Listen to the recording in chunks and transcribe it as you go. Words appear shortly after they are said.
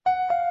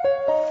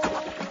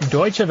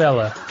Deutsche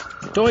Welle.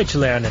 Deutsch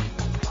lernen.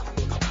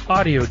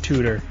 Audio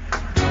tutor.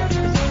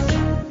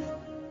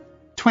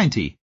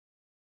 20.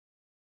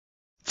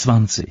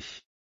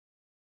 20.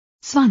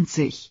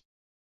 20.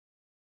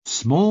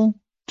 Small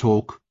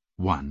Talk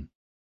 1.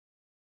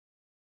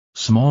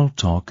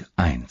 Smalltalk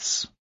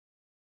 1.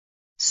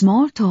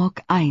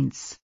 Smalltalk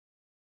 1.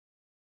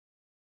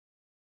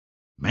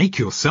 Make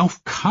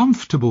yourself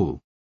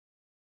comfortable.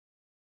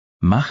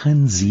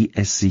 Machen Sie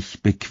es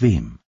sich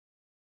bequem.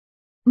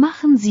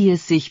 Machen Sie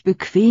es sich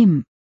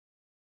bequem.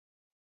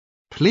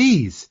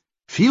 Please,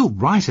 feel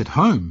right at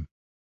home.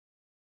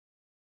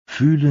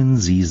 Fühlen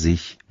Sie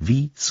sich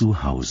wie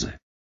zu Hause.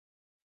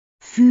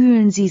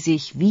 Fühlen Sie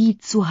sich wie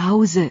zu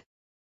Hause.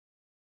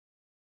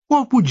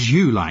 What would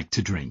you like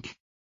to drink?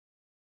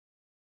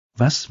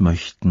 Was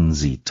möchten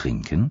Sie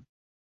trinken?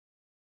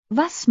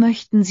 Was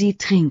möchten Sie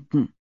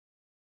trinken?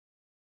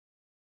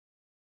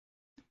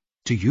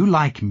 Do you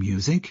like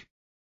music?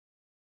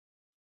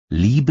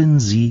 Lieben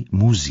Sie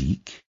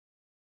Musik?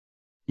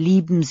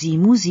 Lieben Sie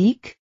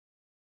Musik?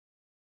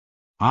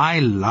 I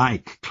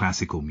like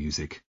classical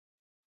music.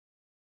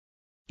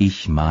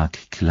 Ich mag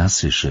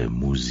klassische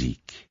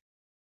Musik.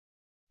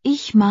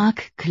 Ich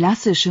mag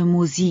klassische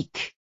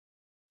Musik.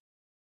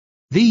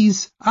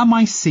 These are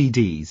my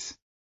CDs.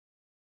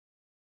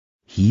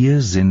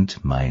 Hier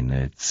sind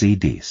meine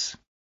CDs.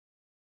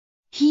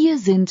 Hier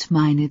sind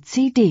meine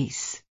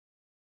CDs.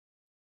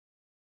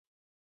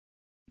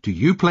 Do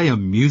you play a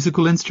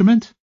musical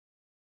instrument?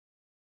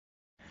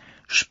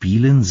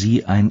 Spielen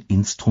Sie ein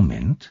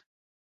Instrument?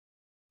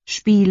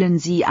 Spielen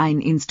Sie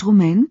ein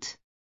Instrument?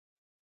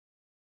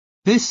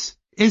 This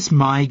is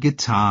my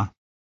guitar.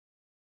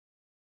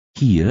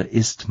 Hier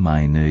ist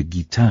meine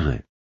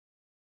Gitarre.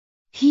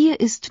 Hier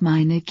ist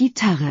meine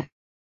Gitarre.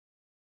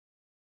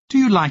 Do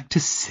you like to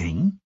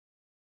sing?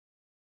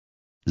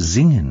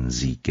 Singen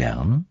Sie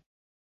gern?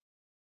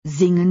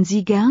 Singen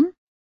Sie gern?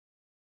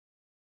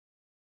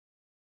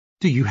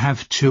 Do you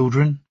have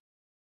children?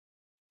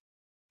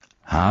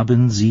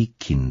 Haben Sie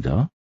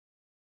Kinder?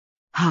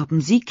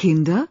 Haben Sie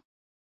Kinder?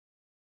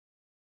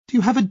 Do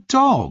you have a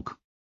dog?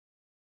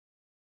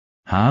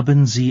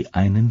 Haben Sie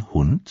einen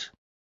Hund?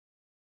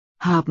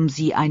 Haben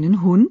Sie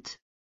einen Hund?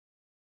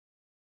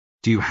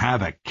 Do you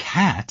have a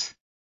cat?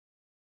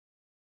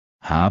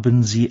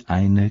 Haben Sie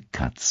eine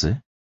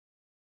Katze?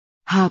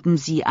 Haben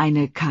Sie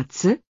eine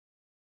Katze?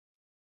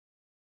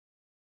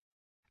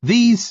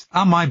 These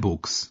are my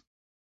books.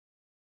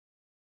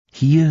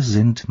 Hier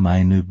sind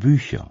meine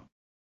Bücher.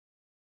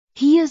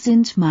 Hier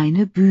sind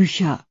meine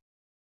Bücher.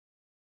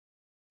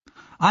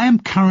 I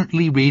am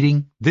currently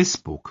reading this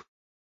book.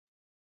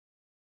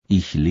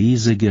 Ich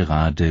lese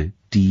gerade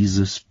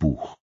dieses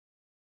Buch.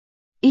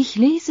 Ich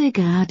lese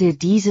gerade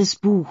dieses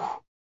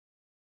Buch.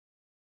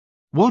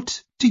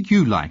 What do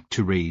you like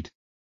to read?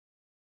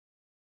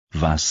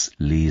 Was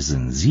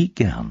lesen Sie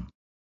gern?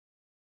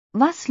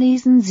 Was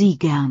lesen Sie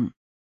gern?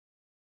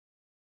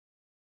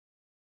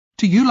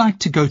 Do you like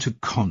to go to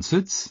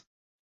concerts?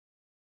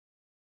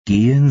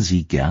 Gehen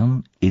Sie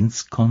gern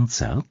ins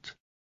Konzert?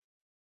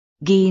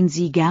 Gehen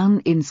Sie gern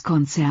ins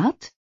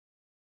Konzert?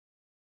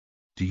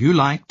 Do you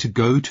like to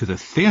go to the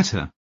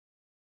theatre?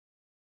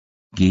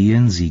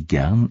 Gehen Sie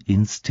gern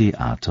ins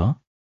Theater?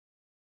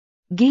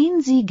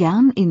 Gehen Sie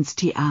gern ins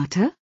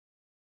Theater?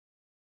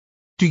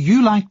 Do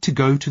you like to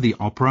go to the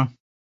opera?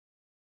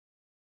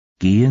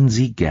 Gehen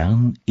Sie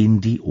gern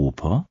in die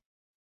Oper?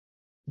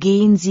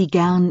 Gehen Sie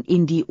gern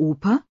in die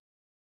Oper?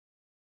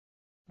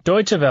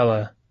 Deutsche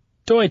Welle.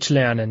 Deutsch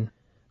lernen.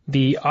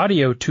 The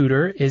audio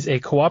tutor is a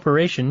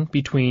cooperation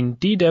between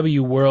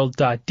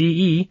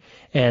dwworld.de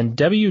and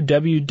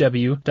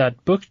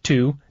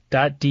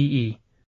www.book2.de.